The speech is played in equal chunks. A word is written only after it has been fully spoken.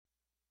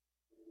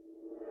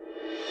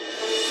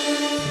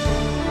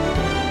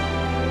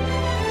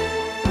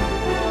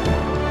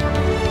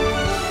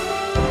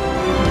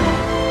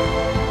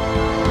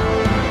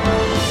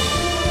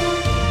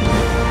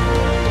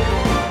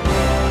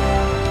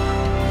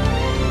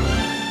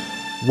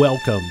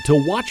Welcome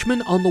to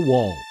Watchmen on the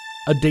Wall,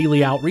 a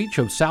daily outreach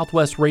of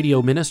Southwest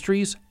Radio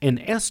Ministries and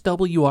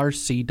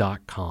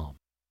SWRC.com.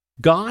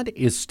 God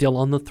is still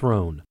on the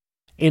throne,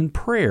 and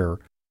prayer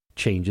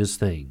changes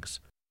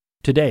things.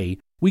 Today,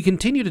 we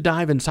continue to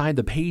dive inside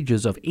the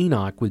pages of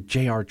Enoch with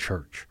J.R.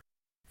 Church.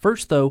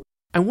 First, though,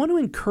 I want to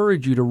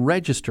encourage you to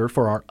register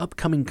for our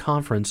upcoming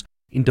conference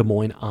in Des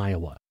Moines,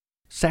 Iowa.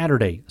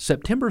 Saturday,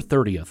 September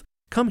 30th,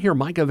 come hear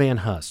Micah Van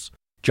Huss,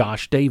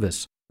 Josh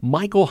Davis,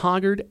 Michael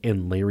Hoggard,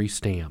 and Larry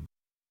Stamm.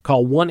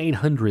 Call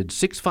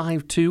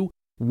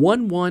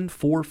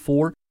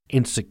 1-800-652-1144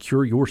 and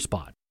secure your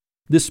spot.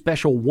 This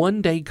special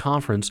one-day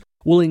conference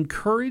will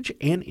encourage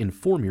and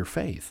inform your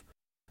faith.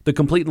 The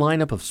complete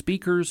lineup of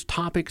speakers,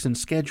 topics, and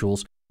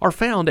schedules are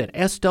found at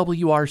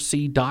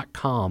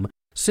swrc.com.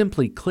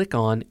 Simply click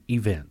on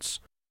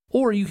Events.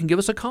 Or you can give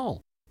us a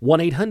call,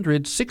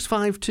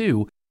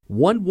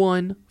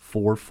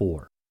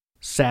 1-800-652-1144.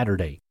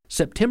 Saturday,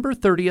 September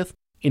 30th,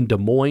 in Des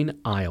Moines,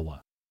 Iowa.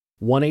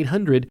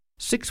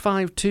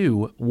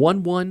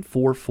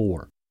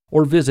 1-800-652-1144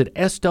 or visit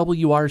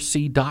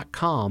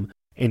swrc.com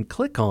and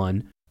click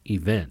on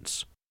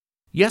Events.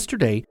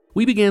 Yesterday,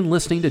 we began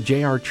listening to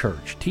J.R.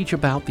 Church teach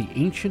about the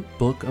ancient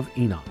book of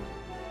Enoch.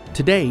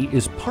 Today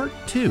is part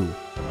 2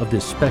 of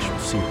this special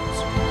series.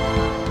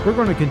 We're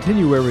going to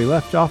continue where we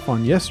left off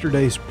on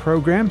yesterday's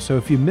program, so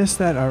if you missed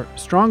that, I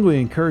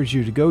strongly encourage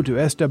you to go to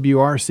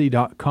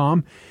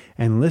swrc.com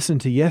and listen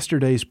to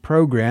yesterday's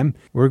program.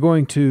 We're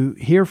going to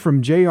hear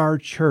from J.R.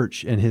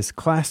 Church and his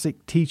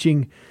classic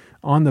teaching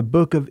on the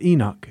book of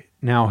Enoch.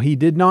 Now, he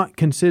did not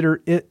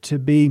consider it to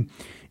be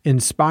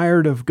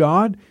inspired of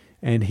God,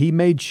 and he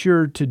made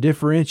sure to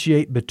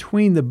differentiate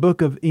between the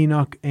book of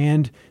Enoch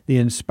and the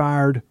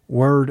inspired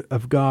Word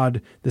of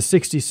God, the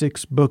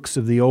 66 books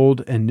of the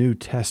Old and New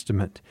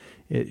Testament.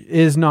 It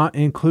is not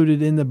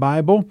included in the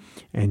Bible,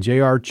 and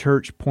J.R.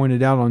 Church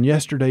pointed out on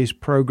yesterday's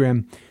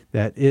program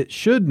that it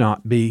should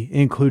not be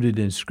included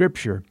in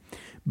Scripture,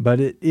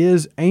 but it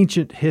is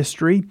ancient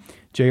history.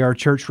 J.R.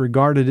 Church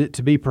regarded it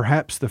to be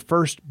perhaps the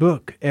first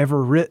book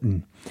ever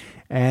written,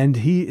 and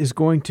he is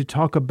going to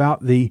talk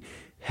about the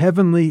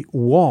heavenly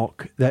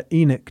walk that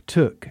Enoch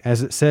took.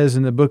 As it says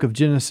in the book of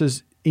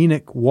Genesis,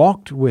 Enoch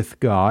walked with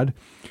God,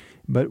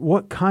 but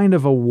what kind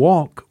of a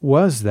walk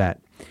was that?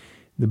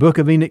 The book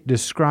of Enoch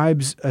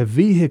describes a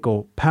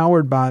vehicle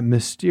powered by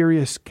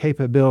mysterious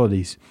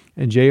capabilities,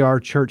 and J.R.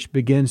 Church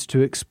begins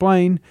to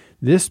explain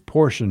this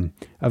portion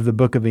of the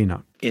book of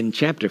Enoch. In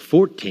chapter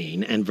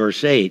 14 and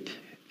verse 8,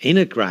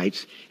 Enoch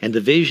writes, "And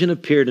the vision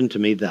appeared unto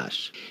me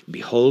thus.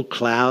 Behold,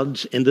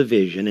 clouds in the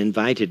vision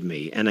invited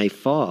me, and a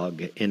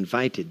fog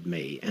invited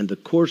me. And the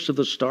course of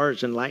the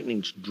stars and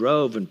lightnings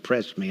drove and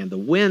pressed me. And the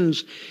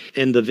winds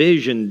in the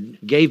vision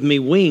gave me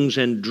wings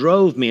and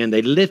drove me, and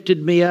they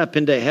lifted me up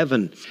into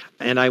heaven.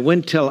 And I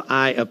went till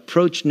I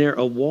approached near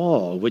a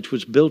wall, which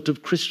was built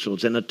of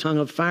crystals, and a tongue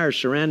of fire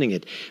surrounding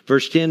it."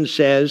 Verse 10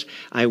 says,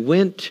 "I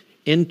went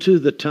into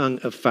the tongue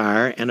of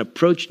fire and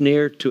approached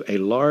near to a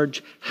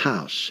large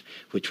house,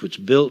 which was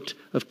built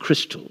of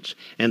crystals.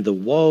 And the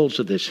walls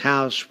of this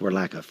house were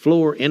like a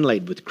floor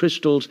inlaid with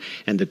crystals,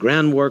 and the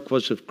groundwork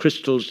was of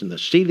crystals, and the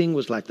ceiling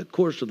was like the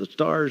course of the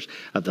stars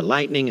of the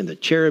lightning, and the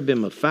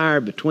cherubim of fire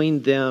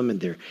between them,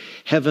 and their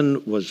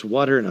heaven was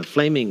water, and a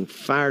flaming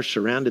fire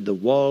surrounded the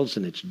walls,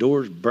 and its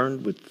doors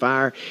burned with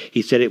fire."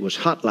 He said it was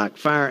hot like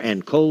fire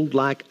and cold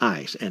like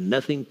ice, and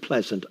nothing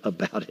pleasant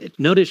about it.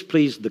 Notice,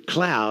 please, the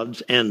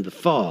clouds and the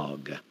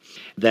fog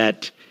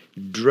that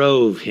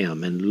drove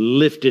him and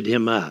lifted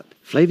him up.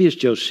 Flavius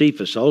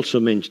Josephus also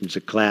mentions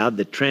a cloud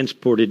that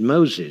transported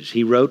Moses.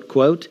 He wrote,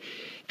 quote,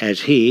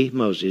 "As he,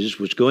 Moses,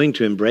 was going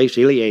to embrace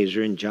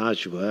Eleazar and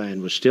Joshua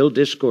and was still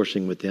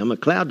discoursing with them, a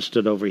cloud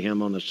stood over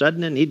him on a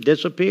sudden, and he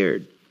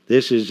disappeared."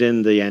 This is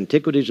in the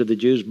Antiquities of the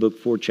Jews, Book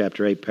 4,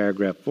 Chapter 8,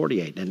 Paragraph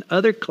 48. And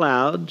other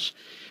clouds,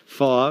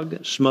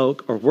 fog,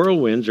 smoke, or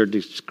whirlwinds are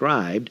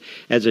described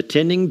as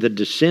attending the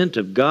descent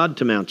of God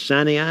to Mount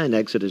Sinai in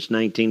Exodus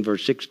 19,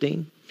 verse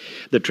 16.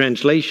 The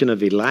translation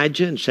of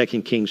Elijah in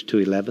 2 Kings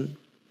 2:11.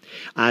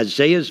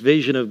 Isaiah's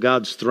vision of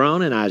God's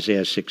throne in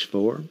Isaiah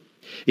 6:4.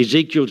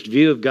 Ezekiel's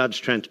view of God's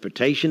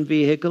transportation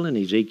vehicle in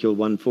Ezekiel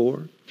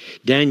 1:4.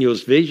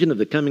 Daniel's vision of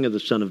the coming of the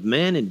Son of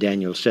Man in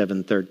Daniel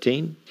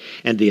 7:13.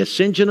 And the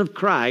ascension of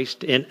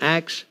Christ in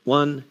Acts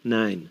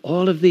 1:9.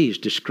 All of these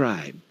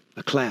describe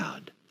a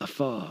cloud, a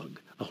fog,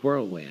 a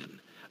whirlwind,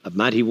 a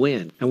mighty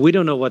wind. And we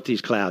don't know what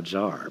these clouds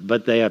are,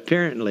 but they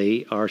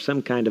apparently are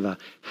some kind of a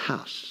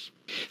house.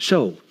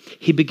 So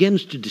he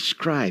begins to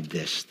describe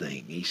this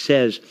thing. He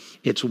says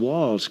its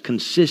walls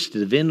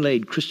consisted of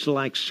inlaid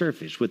crystal-like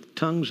surface with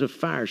tongues of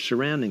fire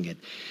surrounding it.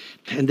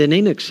 And then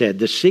Enoch said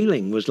the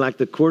ceiling was like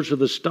the course of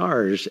the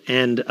stars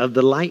and of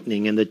the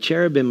lightning, and the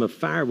cherubim of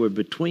fire were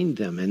between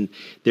them, and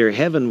their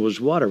heaven was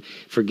water.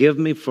 Forgive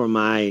me for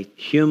my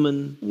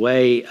human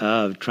way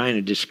of trying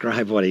to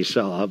describe what he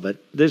saw, but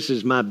this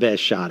is my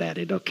best shot at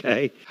it,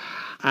 okay?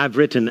 I've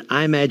written,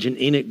 I imagine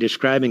Enoch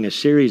describing a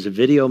series of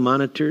video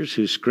monitors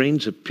whose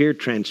screens appear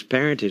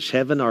transparent as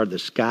heaven or the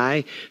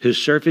sky,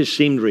 whose surface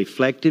seemed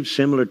reflective,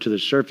 similar to the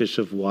surface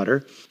of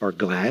water or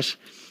glass.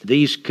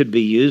 These could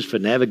be used for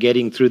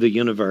navigating through the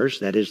universe,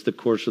 that is the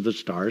course of the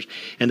stars,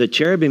 and the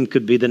cherubim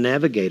could be the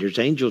navigators,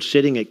 angels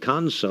sitting at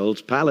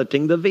consoles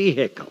piloting the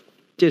vehicle.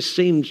 Just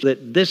seems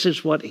that this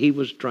is what he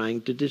was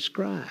trying to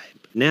describe.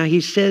 Now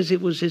he says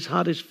it was as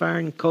hot as fire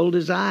and cold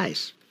as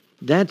ice.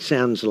 That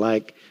sounds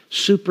like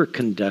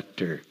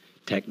superconductor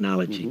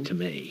technology to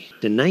me.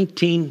 In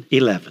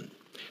 1911,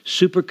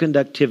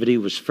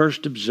 superconductivity was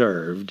first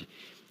observed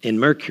in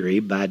Mercury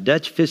by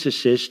Dutch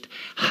physicist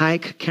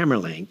Heike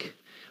Kamerlingh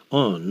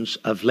Ons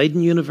of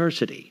Leiden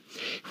University.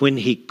 When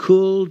he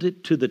cooled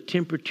it to the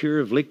temperature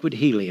of liquid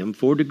helium,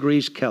 4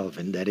 degrees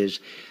Kelvin, that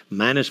is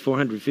minus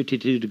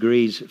 452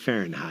 degrees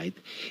Fahrenheit,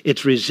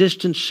 its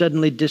resistance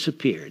suddenly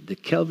disappeared. The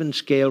Kelvin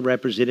scale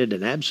represented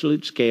an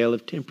absolute scale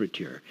of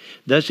temperature.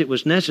 Thus, it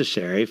was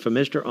necessary for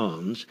Mr.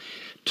 Ons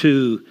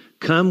to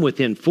come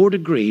within 4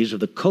 degrees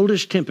of the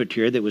coldest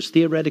temperature that was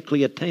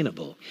theoretically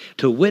attainable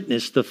to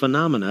witness the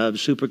phenomena of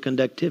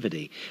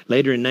superconductivity.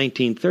 Later in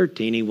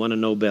 1913, he won a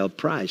Nobel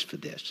Prize for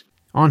this.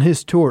 On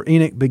his tour,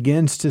 Enoch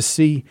begins to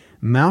see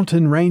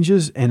mountain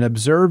ranges and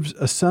observes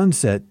a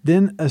sunset.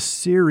 Then a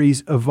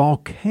series of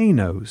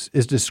volcanoes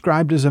is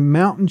described as a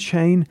mountain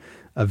chain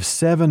of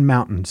 7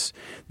 mountains.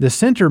 The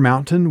center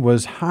mountain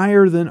was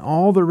higher than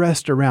all the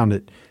rest around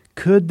it.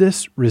 Could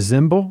this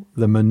resemble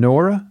the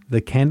menorah,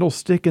 the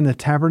candlestick in the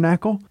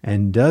tabernacle?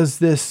 And does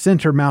this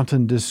center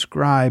mountain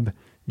describe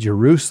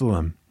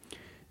Jerusalem?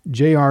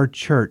 J.R.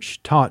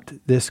 Church taught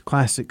this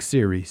classic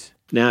series.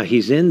 Now,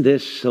 he's in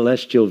this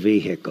celestial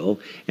vehicle,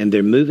 and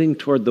they're moving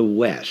toward the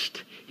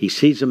west. He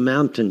sees a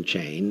mountain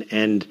chain,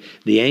 and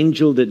the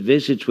angel that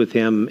visits with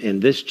him in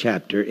this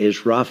chapter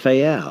is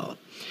Raphael.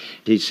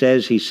 He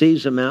says he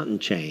sees a mountain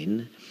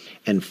chain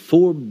and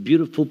 4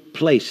 beautiful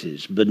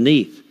places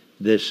beneath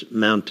this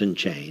mountain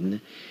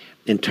chain,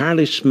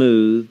 entirely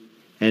smooth,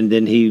 and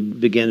then he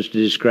begins to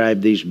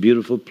describe these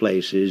beautiful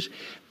places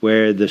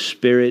where the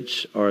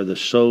spirits or the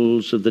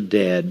souls of the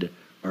dead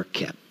are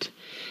kept.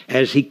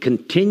 As he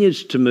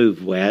continues to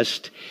move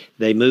west,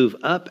 they move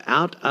up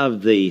out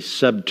of the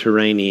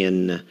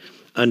subterranean,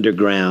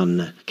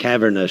 underground,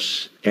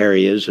 cavernous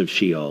areas of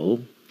Sheol.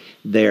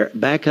 They're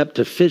back up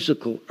to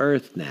physical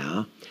earth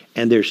now,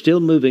 and they're still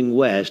moving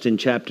west. In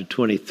chapter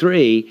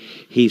 23,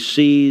 he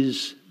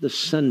sees the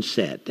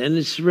sunset, and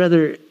it's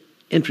rather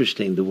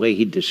interesting the way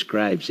he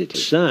describes it. The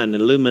sun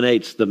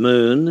illuminates the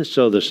moon,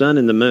 so the sun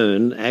and the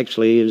moon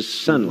actually is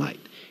sunlight,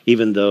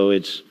 even though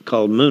it's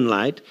called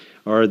moonlight,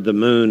 or the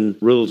moon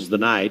rules the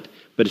night,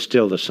 but it's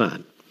still the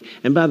sun.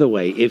 And by the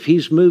way, if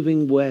he's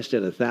moving west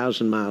at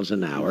 1,000 miles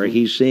an hour,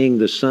 he's seeing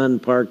the sun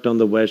parked on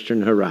the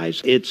western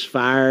horizon. Its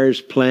fires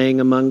playing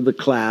among the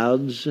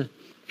clouds,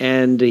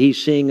 and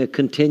he's seeing a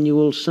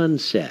continual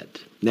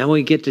sunset. Now when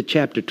we get to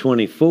chapter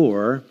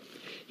 24,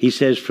 he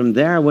says, "From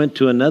there I went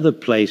to another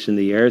place in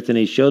the earth, and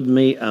he showed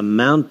me a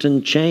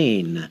mountain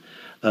chain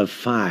of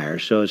fire."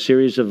 So a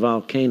series of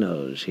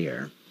volcanoes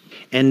here.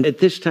 And at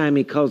this time,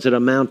 he calls it a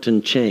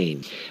mountain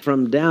chain.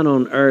 From down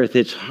on earth,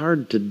 it's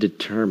hard to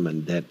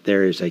determine that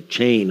there is a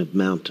chain of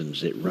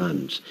mountains that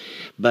runs.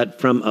 But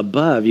from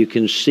above, you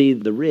can see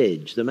the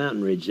ridge, the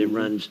mountain ridge that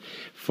runs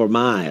for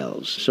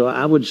miles. So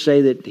I would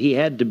say that he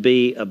had to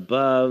be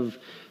above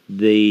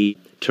the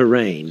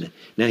terrain.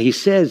 Now, he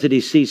says that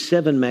he sees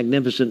 7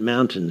 magnificent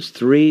mountains,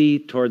 3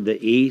 toward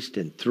the east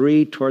and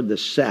 3 toward the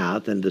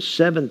south, and the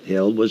 7th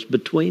hill was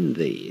between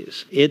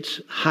these. Its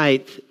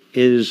height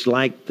is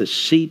like the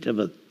seat of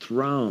a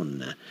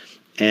throne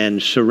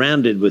and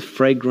surrounded with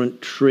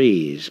fragrant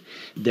trees.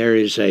 There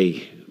is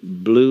a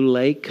blue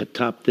lake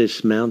atop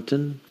this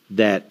mountain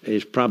that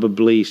is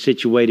probably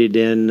situated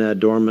in a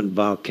dormant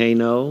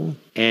volcano.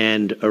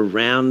 And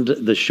around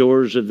the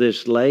shores of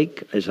this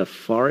lake is a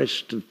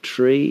forest of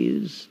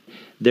trees.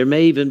 There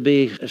may even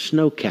be a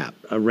snow cap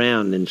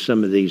around in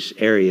some of these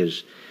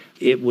areas.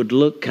 It would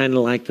look kind of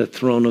like the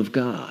throne of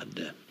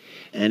God.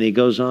 And he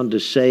goes on to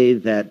say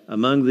that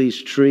among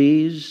these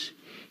trees,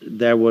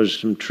 there was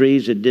some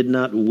trees that did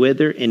not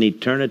wither in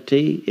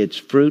eternity. Its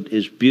fruit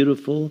is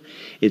beautiful.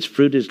 Its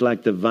fruit is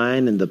like the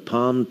vine and the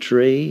palm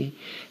tree.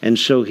 And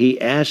so he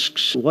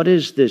asks, what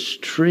is this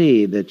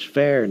tree that's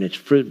fair and its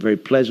fruit very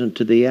pleasant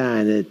to the eye?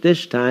 And at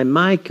this time,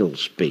 Michael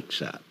speaks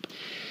up.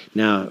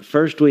 Now,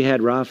 first we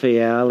had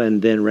Raphael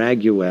and then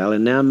Raguel,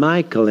 and now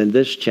Michael in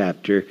this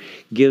chapter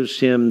gives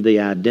him the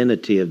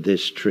identity of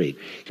this tree.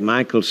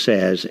 Michael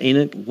says,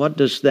 "Enoch, what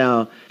dost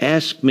thou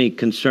ask me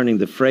concerning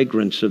the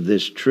fragrance of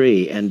this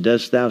tree, and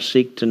dost thou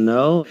seek to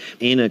know?"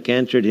 Enoch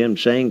answered him,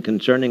 saying,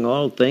 "Concerning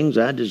all things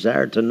I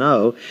desire to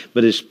know,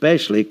 but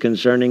especially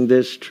concerning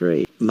this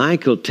tree."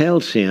 Michael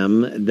tells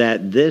him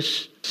that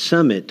this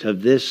summit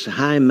of this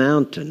high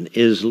mountain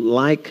is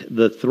like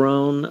the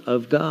throne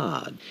of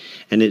God.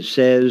 And it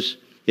says,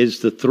 "Is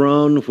the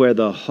throne where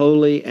the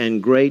holy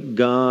and great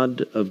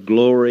God of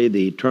glory,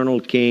 the eternal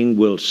King,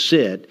 will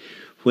sit,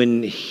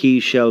 when he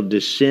shall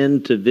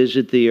descend to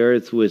visit the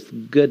earth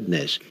with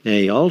goodness. And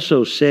he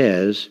also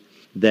says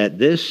that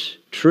this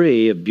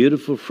tree of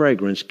beautiful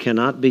fragrance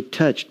cannot be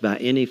touched by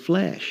any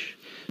flesh.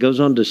 It goes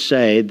on to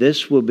say,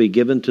 this will be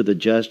given to the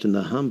just and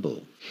the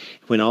humble.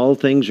 When all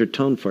things are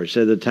atoned for.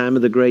 So the time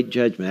of the great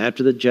judgment.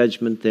 After the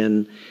judgment,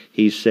 then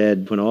he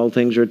said, when all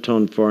things are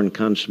atoned for and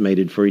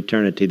consummated for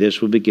eternity,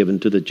 this will be given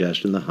to the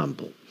just and the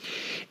humble.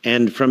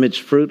 And from its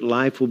fruit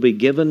life will be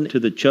given to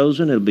the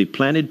chosen. It will be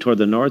planted toward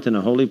the north in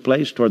a holy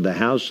place, toward the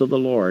house of the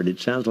Lord. It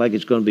sounds like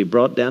it's going to be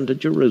brought down to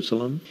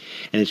Jerusalem,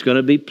 and it's going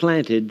to be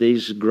planted.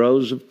 These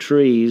groves of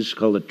trees,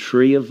 called a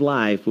tree of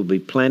life, will be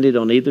planted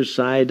on either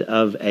side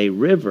of a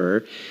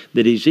river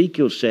that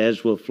Ezekiel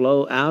says will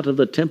flow out of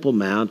the Temple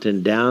Mount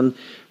and down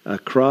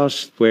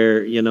across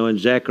where, in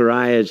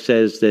Zechariah it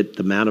says that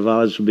the Mount of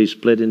Olives will be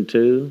split in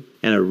two,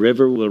 and a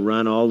river will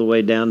run all the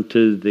way down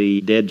to the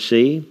Dead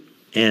Sea.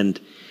 And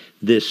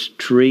this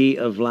tree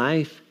of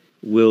life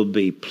will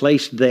be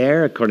placed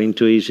there, according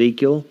to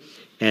Ezekiel,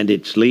 and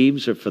its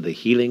leaves are for the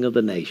healing of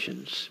the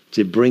nations.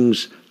 It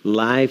brings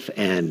life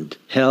and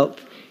health.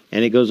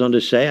 And it goes on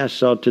to say, I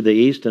saw to the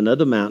east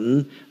another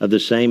mountain of the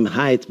same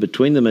height,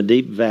 between them a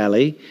deep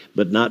valley,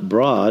 but not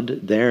broad.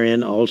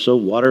 Therein also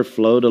water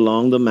flowed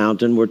along the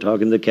mountain. We're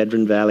talking the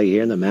Kedron Valley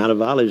here, and the Mount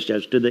of Olives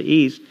just to the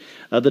east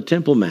of the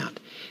Temple Mount.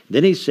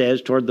 Then he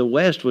says, toward the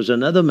west was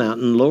another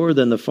mountain, lower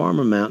than the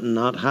former mountain,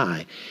 not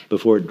high,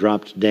 before it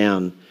drops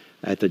down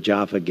at the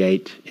Jaffa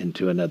Gate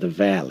into another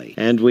valley.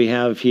 And we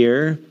have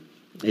here,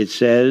 it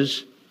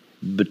says,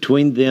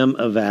 between them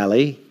a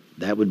valley.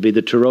 That would be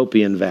the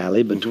Tyropian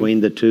Valley,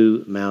 between the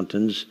two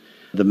mountains,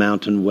 the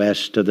mountain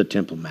west of the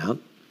Temple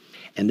Mount.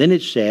 And then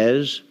it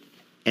says,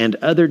 and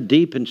other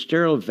deep and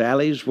sterile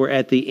valleys were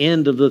at the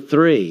end of the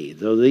three.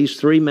 Though these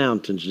three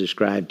mountains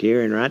described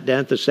here, and right down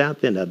at the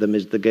south end of them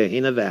is the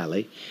Gehenna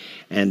Valley.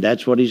 And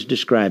that's what he's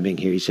describing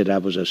here. He said, I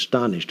was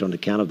astonished on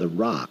account of the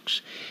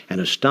rocks and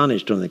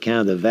astonished on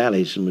account of the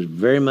valleys, and was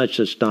very much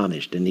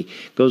astonished. And he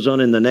goes on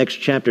in the next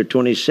chapter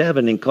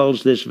 27 and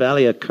calls this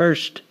valley a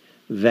cursed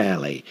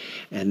valley.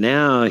 And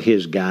now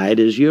his guide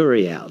is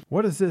Uriel.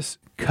 What is this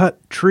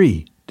cut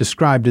tree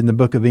described in the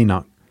book of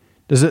Enoch?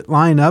 Does it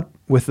line up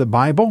with the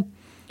Bible?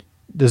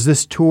 Does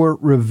this tour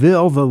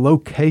reveal the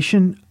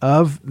location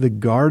of the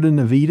Garden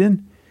of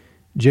Eden?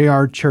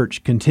 J.R.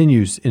 Church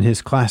continues in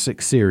his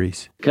classic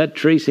series. Cut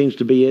tree seems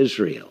to be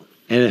Israel.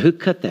 And who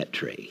cut that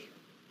tree?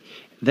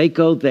 They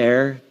go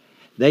there,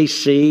 they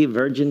see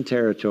virgin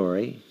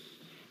territory,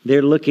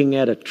 they're looking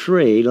at a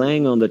tree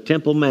laying on the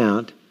Temple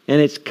Mount, and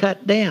it's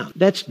cut down.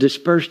 That's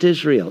dispersed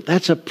Israel.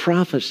 That's a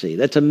prophecy.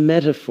 That's a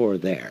metaphor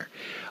there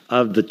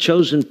of the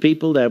chosen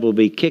people that will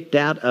be kicked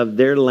out of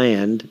their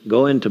land,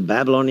 go into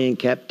Babylonian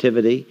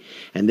captivity,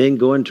 and then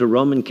go into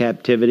Roman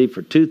captivity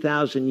for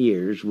 2,000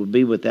 years, will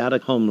be without a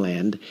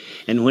homeland.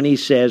 And when he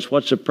says,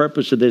 what's the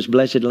purpose of this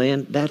blessed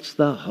land? That's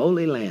the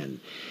Holy Land.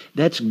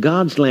 That's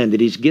God's land that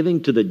he's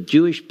giving to the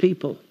Jewish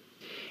people.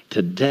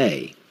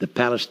 Today, the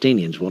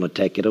Palestinians want to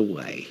take it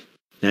away.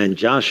 Now in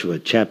Joshua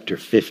chapter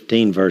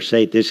 15, verse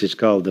 8, this is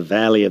called the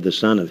Valley of the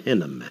Son of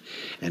Hinnom.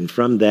 And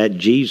from that,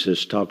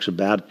 Jesus talks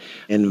about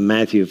in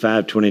Matthew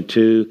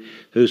 5:22,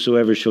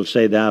 whosoever shall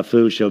say thou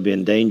fool shall be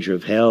in danger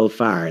of hell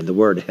fire. And the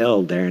word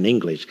hell there in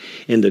English,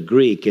 in the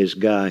Greek, is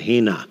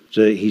Gehenna.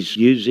 So he's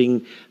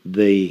using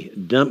the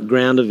dump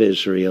ground of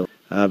Israel,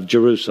 of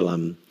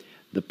Jerusalem,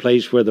 the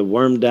place where the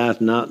worm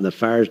dieth not and the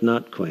fire is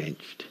not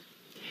quenched,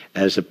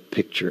 as a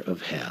picture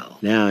of hell.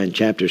 Now in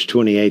chapters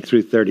 28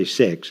 through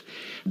 36,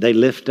 they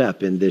lift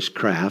up in this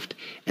craft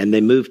and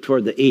they move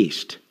toward the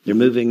east. They're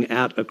moving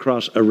out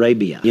across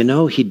Arabia.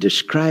 He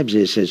describes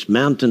this as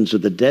mountains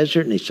of the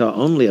desert, and he saw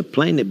only a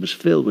plain that was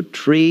filled with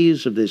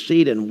trees of the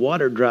seed, and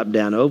water dropped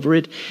down over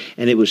it.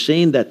 And it was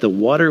seen that the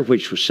water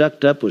which was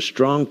sucked up was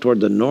strong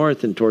toward the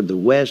north and toward the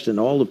west, and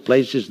all the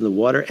places in the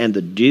water, and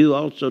the dew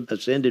also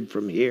ascended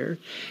from here.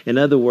 In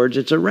other words,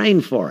 it's a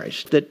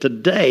rainforest that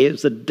today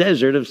is the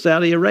desert of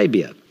Saudi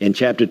Arabia. In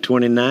chapter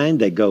 29,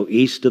 they go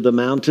east of the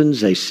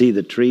mountains. They see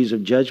the trees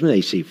of judgment.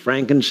 They see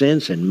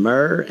frankincense and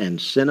myrrh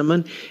and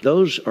cinnamon.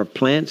 Those are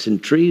plants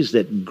and trees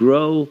that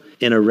grow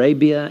in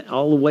Arabia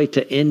all the way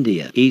to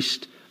India,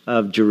 east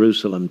of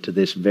Jerusalem to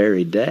this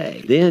very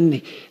day.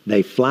 Then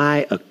they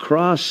fly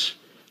across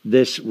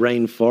this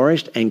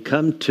rainforest and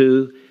come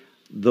to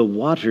the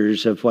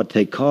waters of what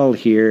they call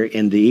here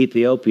in the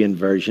Ethiopian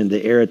version,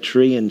 the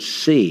Eritrean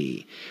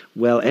Sea.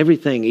 Well,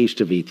 everything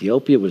east of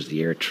Ethiopia was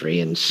the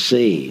Eritrean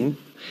Sea.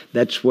 Mm-hmm.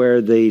 That's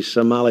where the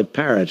Somali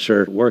pirates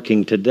are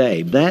working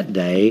today. That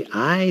day,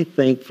 I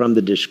think from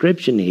the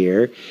description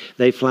here,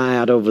 they fly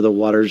out over the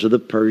waters of the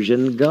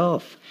Persian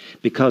Gulf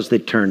because they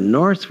turn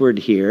northward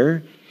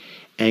here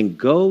and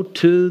go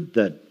to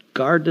the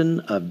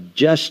Garden of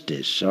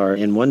Justice, or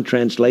in one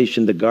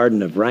translation, the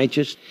Garden of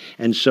Righteousness.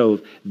 And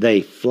so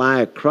they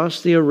fly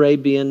across the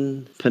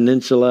Arabian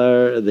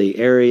Peninsula, the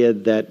area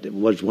that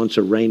was once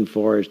a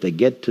rainforest. They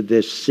get to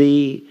this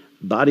sea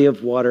body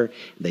of water.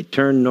 They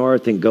turn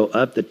north and go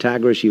up the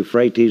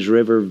Tigris-Euphrates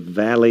River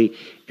Valley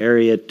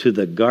area to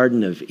the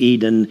Garden of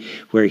Eden,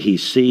 where he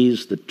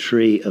sees the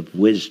tree of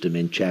wisdom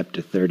in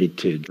chapter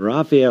 32.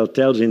 Raphael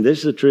tells him, this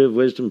is the tree of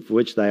wisdom for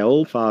which thy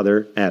old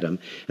father, Adam,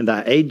 and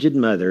thy aged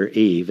mother,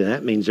 Eve, and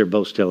that means they're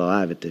both still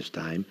alive at this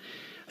time,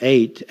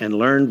 ate and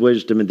learned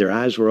wisdom, and their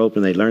eyes were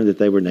open. They learned that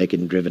they were naked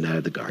and driven out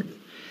of the garden.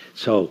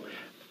 So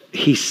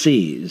he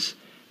sees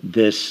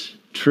this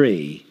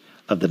tree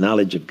of the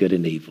knowledge of good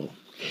and evil.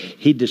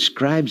 He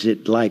describes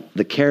it like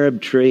the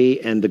carob tree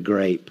and the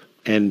grape.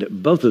 And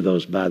both of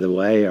those, by the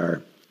way,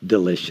 are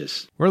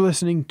delicious. We're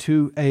listening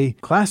to a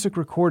classic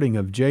recording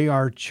of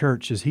J.R.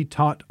 Church as he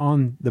taught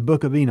on the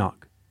book of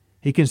Enoch.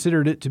 He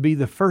considered it to be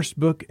the first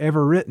book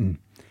ever written.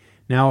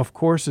 Now, of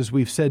course, as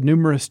we've said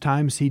numerous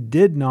times, he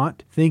did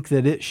not think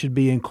that it should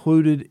be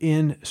included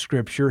in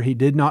Scripture. He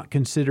did not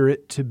consider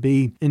it to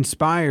be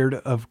inspired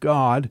of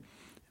God,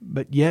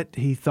 but yet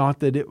he thought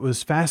that it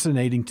was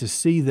fascinating to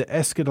see the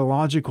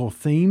eschatological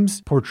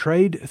themes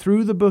portrayed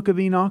through the book of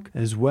Enoch,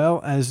 as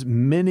well as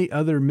many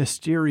other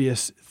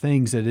mysterious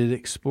things that it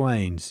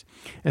explains.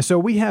 And so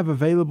we have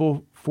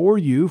available for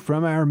you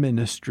from our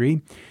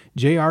ministry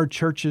J.R.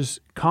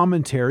 Church's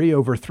commentary,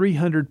 over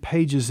 300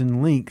 pages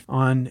in length,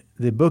 on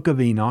the book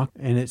of Enoch,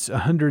 and it's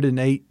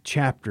 108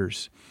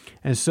 chapters.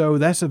 And so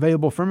that's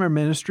available from our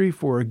ministry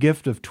for a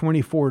gift of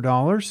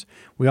 $24.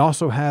 We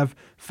also have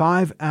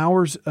 5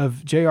 hours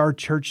of J.R.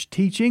 Church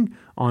teaching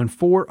on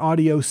 4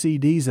 audio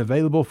CDs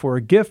available for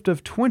a gift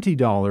of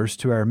 $20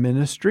 to our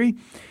ministry.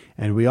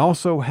 And we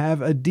also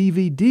have a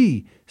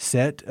DVD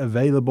set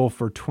available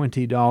for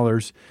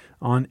 $20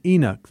 on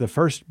Enoch, the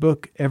first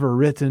book ever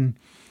written.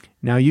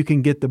 Now you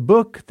can get the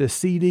book, the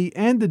CD,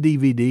 and the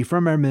DVD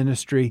from our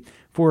ministry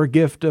for a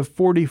gift of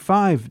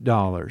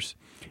 $45.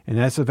 And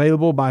that's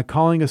available by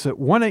calling us at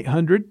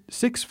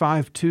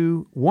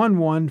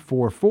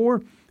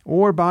 1-800-652-1144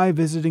 or by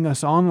visiting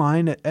us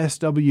online at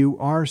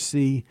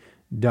swrc.com.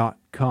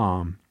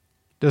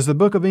 Does the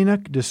book of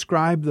Enoch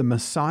describe the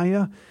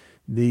Messiah,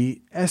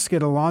 the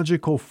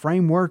eschatological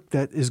framework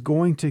that is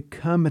going to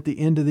come at the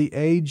end of the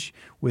age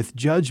with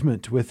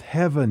judgment, with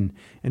heaven,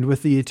 and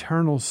with the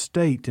eternal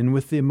state, and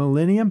with the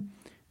millennium?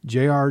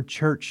 J.R.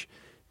 Church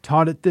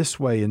taught it this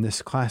way in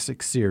this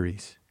classic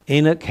series.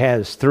 Enoch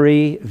has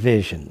 3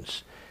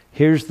 visions.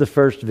 Here's the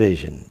first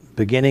vision.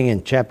 Beginning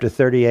in chapter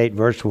 38,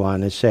 verse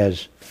 1, it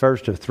says,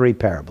 first of 3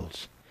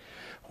 parables.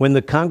 When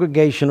the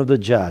congregation of the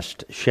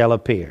just shall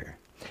appear,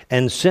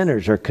 and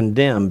sinners are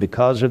condemned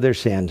because of their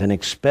sins and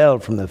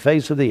expelled from the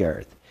face of the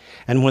earth,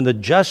 and when the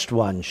just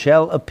one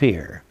shall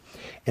appear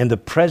in the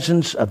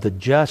presence of the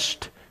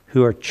just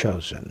who are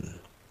chosen,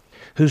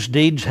 whose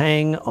deeds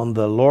hang on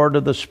the Lord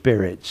of the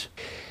spirits.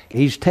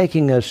 He's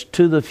taking us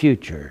to the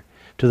future,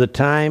 to the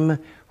time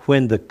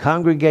when the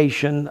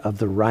congregation of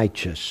the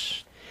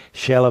righteous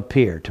shall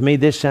appear. To me,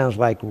 this sounds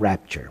like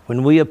rapture,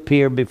 when we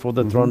appear before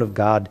the throne of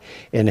God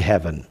in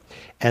heaven.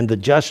 And the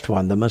just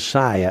one, the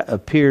Messiah,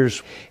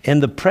 appears in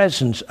the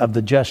presence of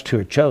the just who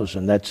are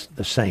chosen. That's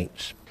the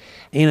saints.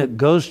 Enoch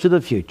goes to the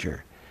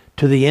future,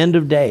 to the end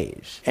of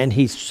days, and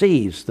he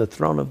sees the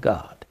throne of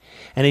God.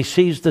 And he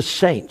sees the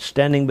saints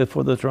standing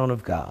before the throne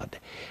of God.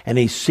 And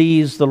he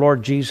sees the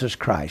Lord Jesus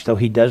Christ. Though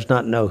he does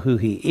not know who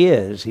he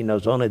is, he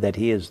knows only that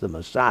he is the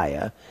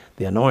Messiah,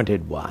 the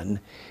anointed one.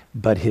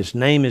 But his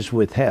name is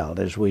withheld,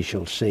 as we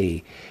shall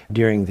see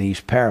during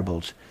these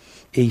parables.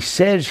 He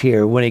says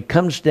here, when he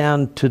comes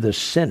down to the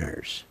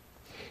sinners,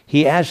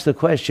 he asks the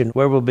question,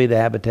 where will be the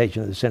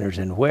habitation of the sinners,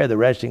 and where the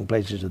resting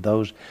places of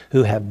those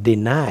who have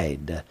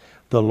denied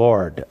the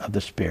Lord of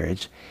the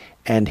spirits?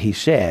 And he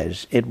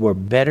says, it were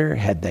better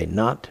had they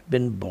not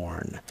been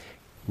born.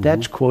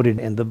 That's quoted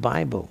in the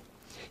Bible.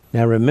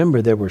 Now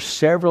remember, there were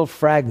several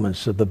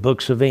fragments of the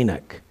books of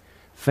Enoch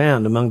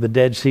found among the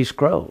Dead Sea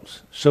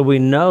Scrolls. So we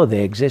know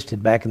they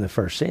existed back in the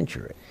 1st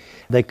century.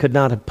 They could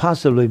not have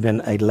possibly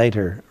been a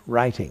later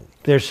writing.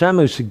 There's some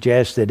who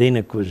suggest that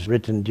Enoch was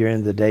written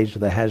during the days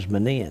of the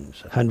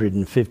Hasmoneans,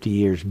 150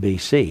 years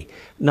BC.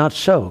 Not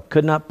so.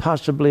 Could not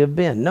possibly have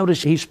been.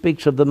 Notice he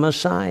speaks of the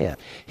Messiah.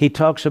 He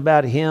talks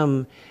about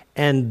him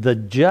and the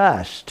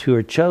just who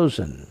are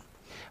chosen.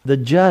 The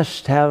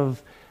just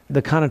have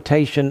the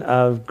connotation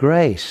of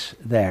grace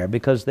there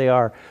because they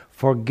are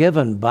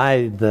forgiven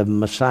by the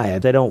Messiah.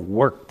 They don't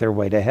work their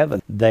way to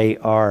heaven. They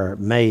are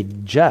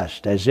made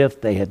just as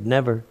if they had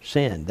never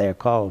sinned. They are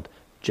called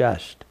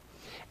just.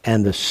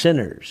 And the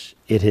sinners,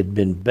 it had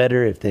been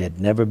better if they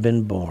had never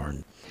been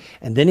born.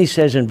 And then he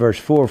says in verse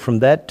 4, from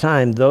that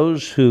time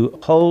those who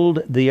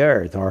hold the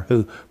earth or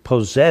who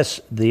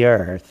possess the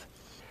earth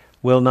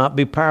will not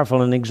be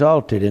powerful and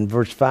exalted. In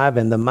verse 5,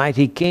 and the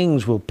mighty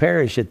kings will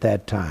perish at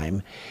that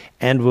time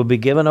and will be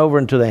given over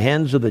into the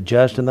hands of the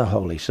just and the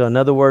holy. So in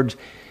other words,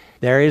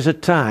 there is a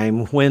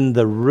time when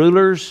the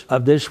rulers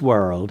of this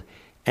world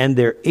and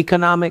their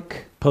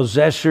economic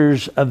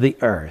possessors of the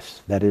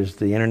earth, that is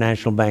the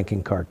international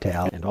banking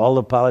cartel and all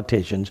the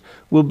politicians,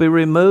 will be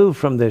removed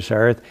from this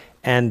earth,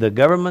 and the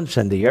governments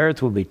and the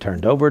earth will be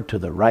turned over to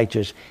the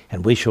righteous,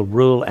 and we shall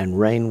rule and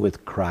reign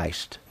with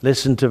Christ.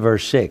 Listen to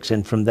verse 6.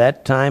 And from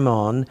that time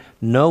on,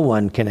 no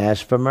one can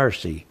ask for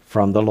mercy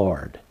from the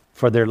Lord.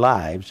 for their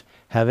lives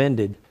have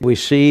ended. We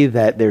see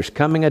that there's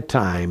coming a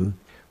time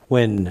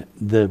when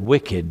the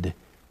wicked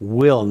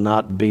will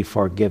not be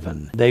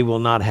forgiven. They will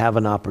not have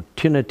an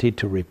opportunity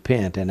to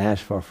repent and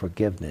ask for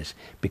forgiveness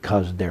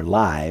because their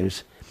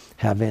lives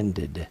have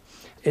ended.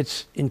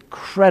 It's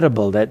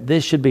incredible that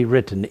this should be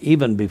written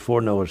even before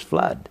Noah's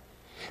flood.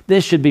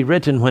 This should be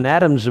written when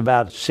Adam's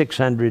about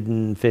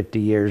 650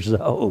 years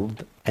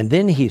old. And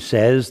then he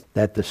says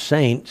that the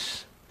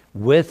saints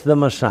with the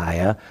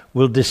Messiah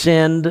will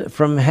descend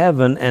from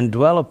heaven and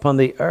dwell upon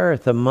the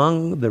earth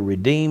among the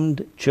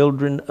redeemed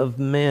children of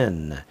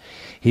men.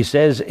 He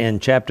says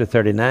in chapter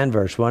 39,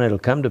 verse 1, it'll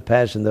come to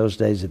pass in those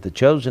days that the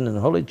chosen and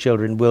holy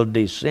children will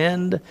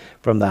descend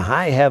from the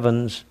high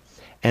heavens,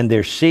 and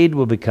their seed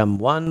will become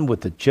one with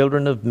the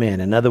children of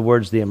men. In other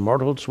words, the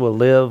immortals will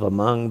live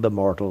among the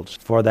mortals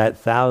for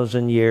that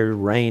 1,000-year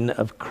reign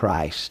of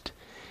Christ.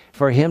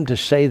 For him to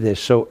say this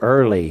so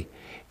early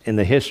in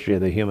the history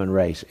of the human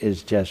race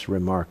is just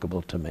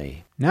remarkable to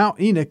me. Now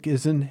Enoch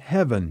is in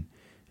heaven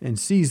and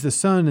sees the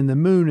sun and the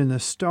moon and the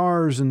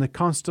stars and the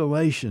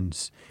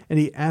constellations. And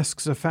he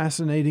asks a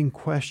fascinating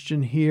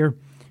question here.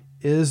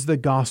 Is the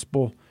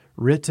gospel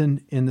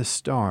written in the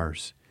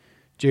stars?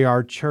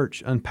 J.R.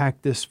 Church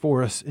unpacked this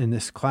for us in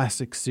this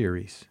classic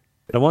series.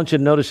 I want you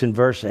to notice in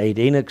verse 8,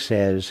 Enoch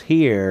says,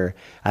 "Here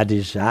I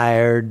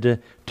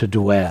desired to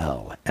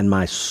dwell, and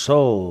my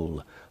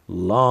soul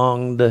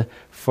longed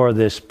for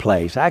this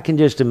place." I can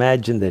just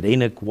imagine that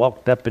Enoch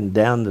walked up and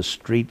down the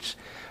streets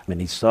and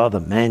he saw the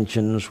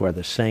mansions where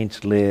the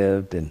saints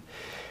lived, and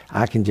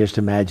I can just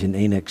imagine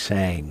Enoch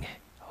saying,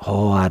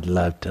 "Oh, I'd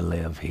love to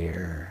live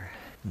here."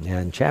 Now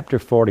in chapter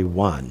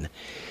 41,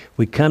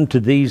 we come to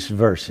these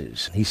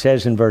verses. He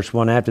says in verse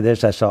 1, "After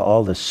this I saw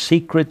all the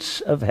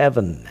secrets of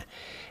heaven,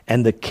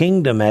 and the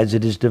kingdom as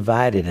it is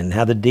divided, and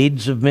how the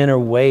deeds of men are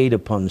weighed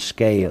upon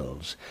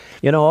scales."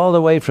 You know, all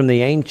the way from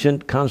the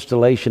ancient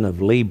constellation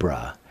of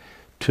Libra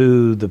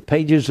to the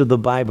pages of the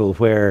Bible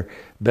where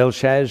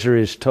Belshazzar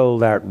is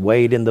told art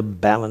weighed in the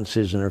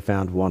balances and are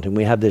found wanting.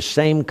 We have this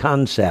same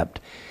concept.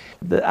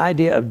 The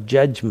idea of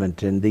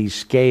judgment and these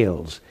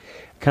scales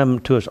come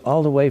to us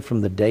all the way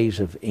from the days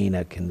of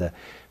Enoch in the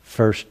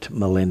first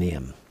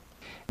millennium.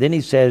 Then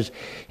he says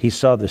he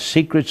saw the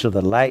secrets of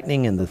the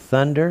lightning and the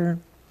thunder,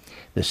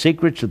 the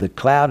secrets of the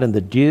cloud and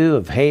the dew,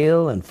 of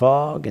hail and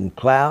fog and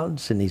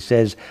clouds. And he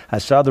says, I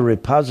saw the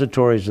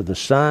repositories of the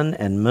sun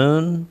and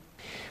moon.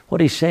 What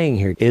he's saying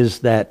here is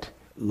that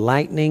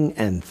lightning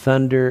and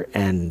thunder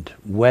and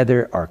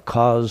weather are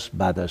caused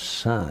by the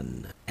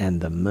sun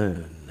and the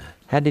moon.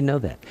 How did he know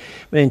that?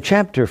 In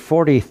chapter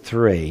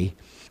 43,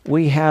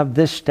 we have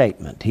this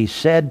statement. He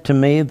said to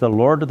me, the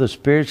Lord of the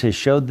spirits has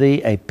showed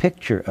thee a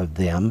picture of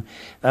them.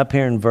 Up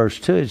here in verse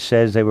 2 it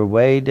says, they were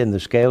weighed in the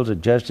scales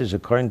of justice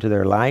according to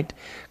their light,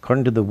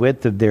 according to the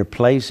width of their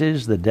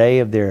places, the day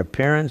of their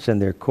appearance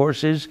and their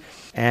courses.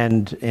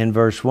 And in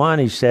verse 1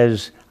 he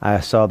says, I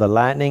saw the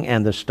lightning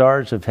and the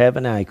stars of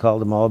heaven, and he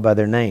called them all by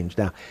their names.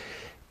 Now,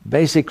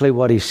 basically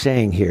what he's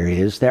saying here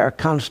is there are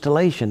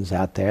constellations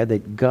out there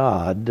that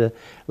God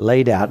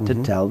laid out to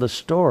tell the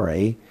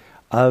story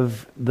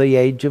of the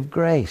age of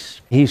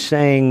grace. He's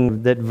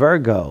saying that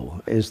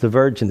Virgo is the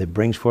virgin that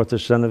brings forth the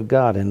Son of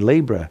God, and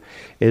Libra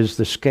is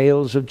the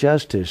scales of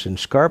justice, and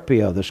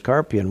Scorpio, the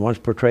scorpion, once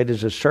portrayed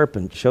as a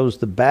serpent, shows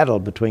the battle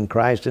between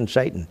Christ and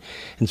Satan.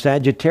 And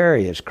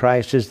Sagittarius,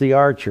 Christ is the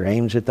archer,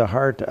 aims at the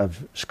heart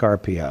of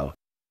Scorpio.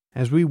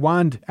 As we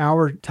wind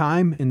our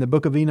time in the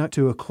book of Enoch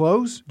to a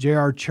close,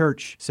 J.R.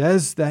 Church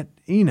says that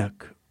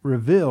Enoch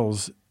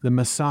reveals the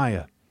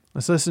Messiah.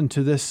 Let's listen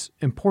to this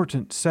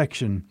important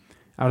section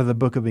out of the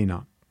book of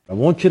Enoch. I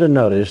want you to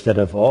notice that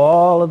of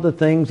all of the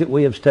things that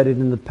we have studied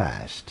in the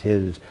past,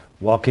 his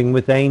walking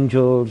with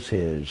angels,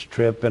 his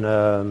trip in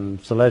a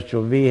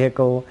celestial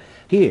vehicle,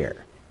 here,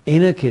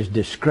 Enoch is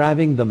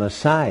describing the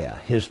Messiah,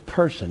 his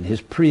person,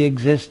 his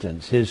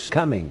pre-existence, his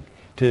coming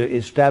to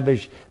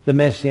establish the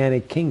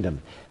Messianic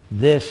kingdom.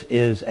 This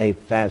is a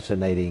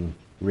fascinating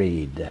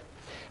read.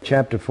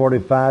 Chapter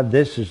 45,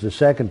 this is the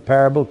second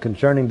parable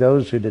concerning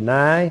those who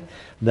deny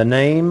the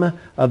name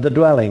of the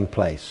dwelling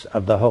place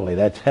of the holy.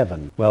 That's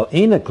heaven. Well,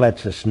 Enoch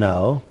lets us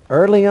know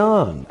early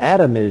on.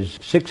 Adam is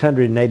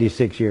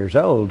 686 years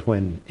old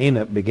when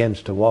Enoch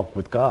begins to walk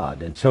with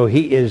God. And so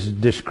he is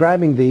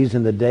describing these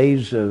in the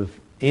days of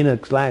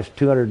Enoch's last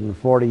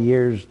 240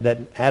 years that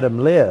Adam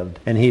lived.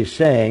 And he's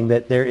saying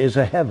that there is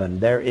a heaven.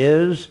 There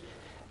is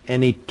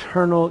an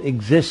eternal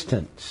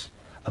existence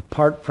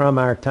apart from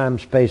our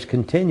time-space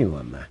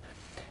continuum.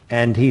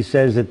 And he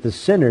says that the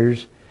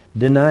sinners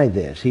deny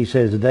this. He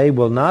says they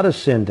will not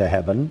ascend to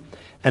heaven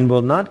and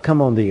will not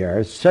come on the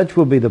earth. Such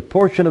will be the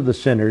portion of the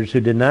sinners who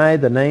deny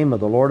the name of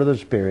the Lord of the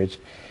spirits,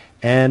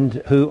 and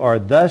who are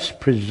thus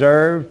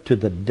preserved to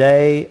the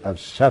day of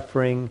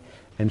suffering.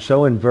 And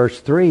so in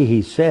verse 3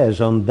 he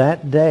says, on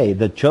that day,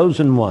 the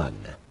chosen one.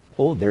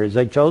 Oh, there is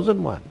a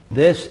chosen one.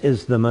 This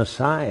is the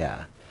Messiah.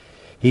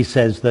 He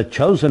says the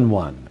chosen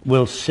one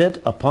will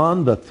sit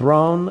upon the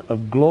throne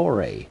of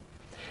glory,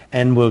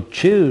 and will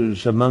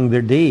choose among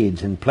their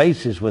deeds in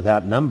places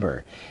without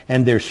number,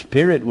 and their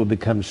spirit will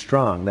become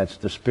strong. That's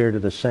the spirit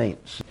of the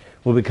saints.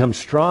 Will become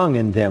strong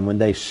in them when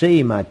they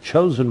see my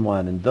chosen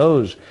one and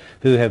those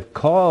who have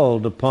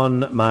called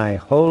upon my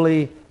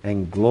holy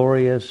and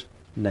glorious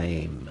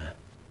name.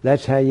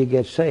 That's how you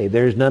get saved.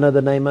 There is none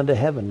other name under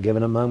heaven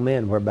given among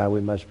men whereby we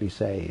must be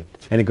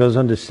saved. And it goes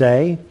on to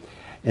say,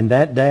 in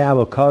that day I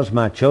will cause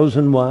my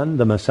chosen one,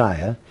 the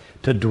Messiah,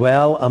 to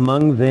dwell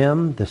among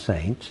them, the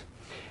saints,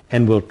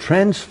 and will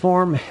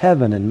transform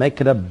heaven and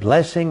make it a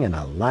blessing and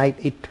a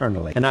light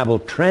eternally. And I will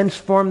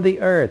transform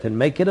the earth and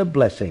make it a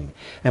blessing,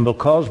 and will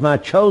cause my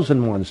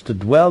chosen ones to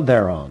dwell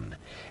thereon.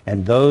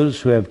 And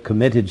those who have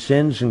committed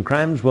sins and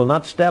crimes will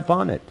not step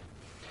on it.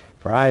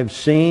 For I have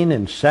seen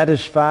and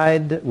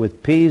satisfied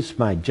with peace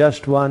my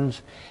just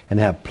ones, and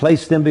have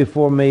placed them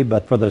before me.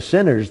 But for the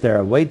sinners there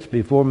awaits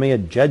before me a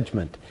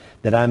judgment,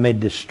 that I may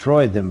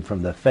destroy them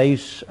from the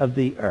face of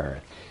the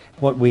earth.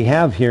 What we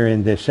have here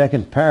in this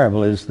second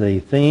parable is the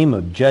theme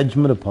of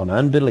judgment upon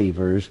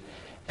unbelievers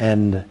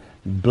and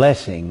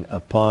blessing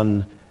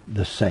upon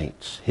the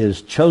saints,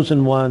 his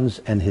chosen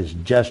ones and his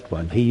just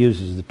ones. He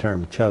uses the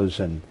term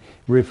chosen,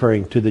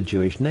 referring to the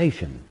Jewish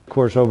nation. Of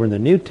course, over in the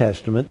New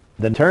Testament,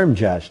 the term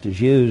just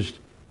is used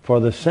for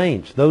the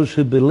saints, those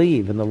who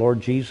believe in the Lord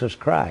Jesus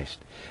Christ.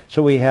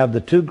 So we have the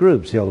two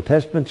groups, the Old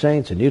Testament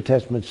saints and New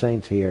Testament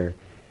saints here,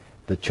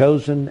 the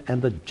chosen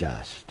and the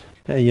just.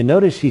 Now, you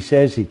notice he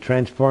says he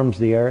transforms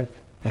the earth.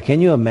 Now,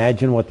 can you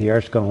imagine what the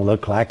earth's going to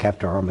look like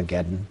after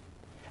Armageddon?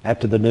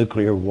 After the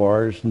nuclear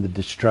wars and the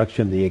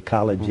destruction of the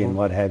ecology and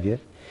what have you?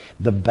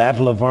 The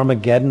battle of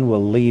Armageddon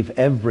will leave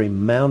every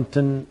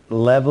mountain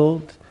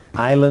leveled,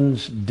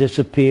 islands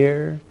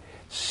disappear,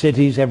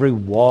 cities, every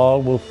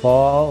wall will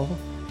fall.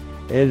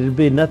 It'll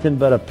be nothing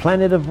but a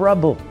planet of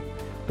rubble.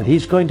 But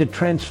he's going to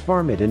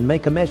transform it and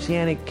make a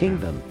messianic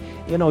kingdom.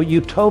 You know,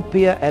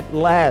 utopia at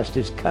last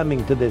is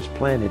coming to this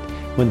planet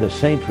when the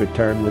saints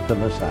return with the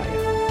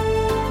Messiah.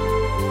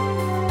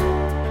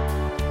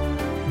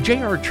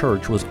 J.R.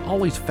 Church was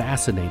always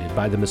fascinated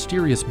by the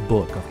mysterious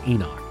book of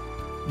Enoch,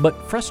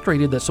 but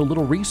frustrated that so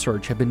little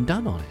research had been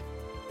done on it.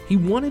 He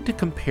wanted to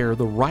compare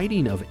the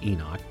writing of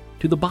Enoch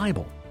to the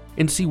Bible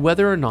and see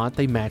whether or not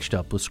they matched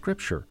up with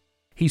Scripture.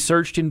 He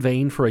searched in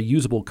vain for a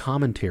usable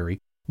commentary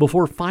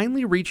before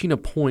finally reaching a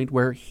point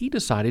where he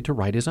decided to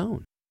write his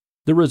own.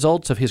 The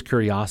results of his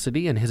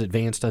curiosity and his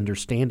advanced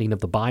understanding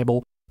of the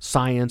Bible,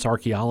 science,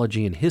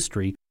 archaeology, and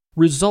history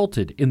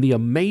resulted in the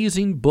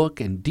amazing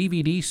book and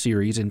DVD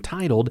series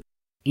entitled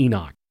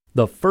Enoch,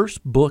 the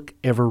first book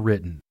ever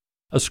written.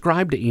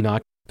 Ascribed to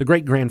Enoch, the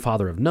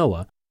great-grandfather of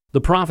Noah,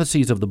 the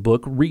prophecies of the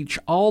book reach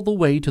all the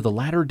way to the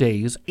latter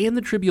days and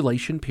the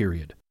tribulation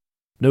period.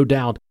 No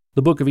doubt,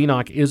 the book of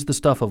Enoch is the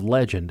stuff of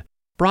legend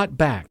brought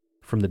back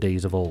from the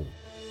days of old.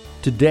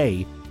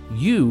 Today,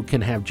 you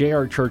can have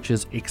J.R.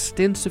 Church's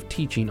extensive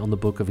teaching on the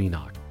book of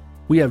Enoch.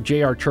 We have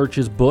J.R.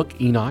 Church's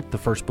book, Enoch, the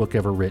first book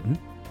ever written,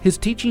 his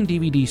teaching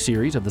DVD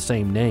series of the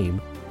same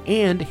name,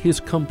 and his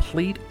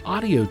complete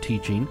audio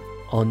teaching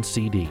on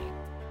CD.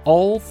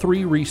 All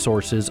three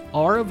resources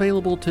are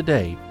available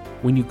today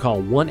when you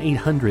call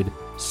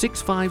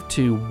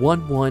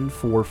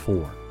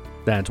 1-800-652-1144.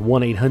 That's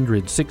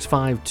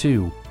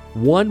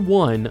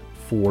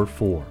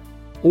 1-800-652-1144.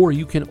 Or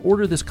you can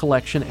order this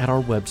collection at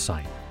our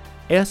website,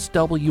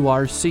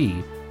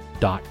 swrc.com.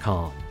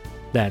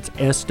 That's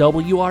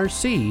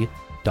swrc.com.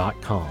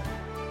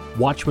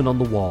 Watchman on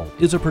the Wall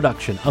is a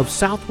production of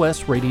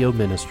Southwest Radio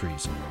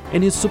Ministries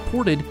and is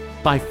supported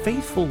by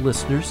faithful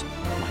listeners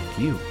like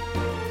you.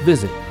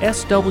 Visit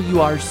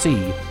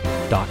swrc.com.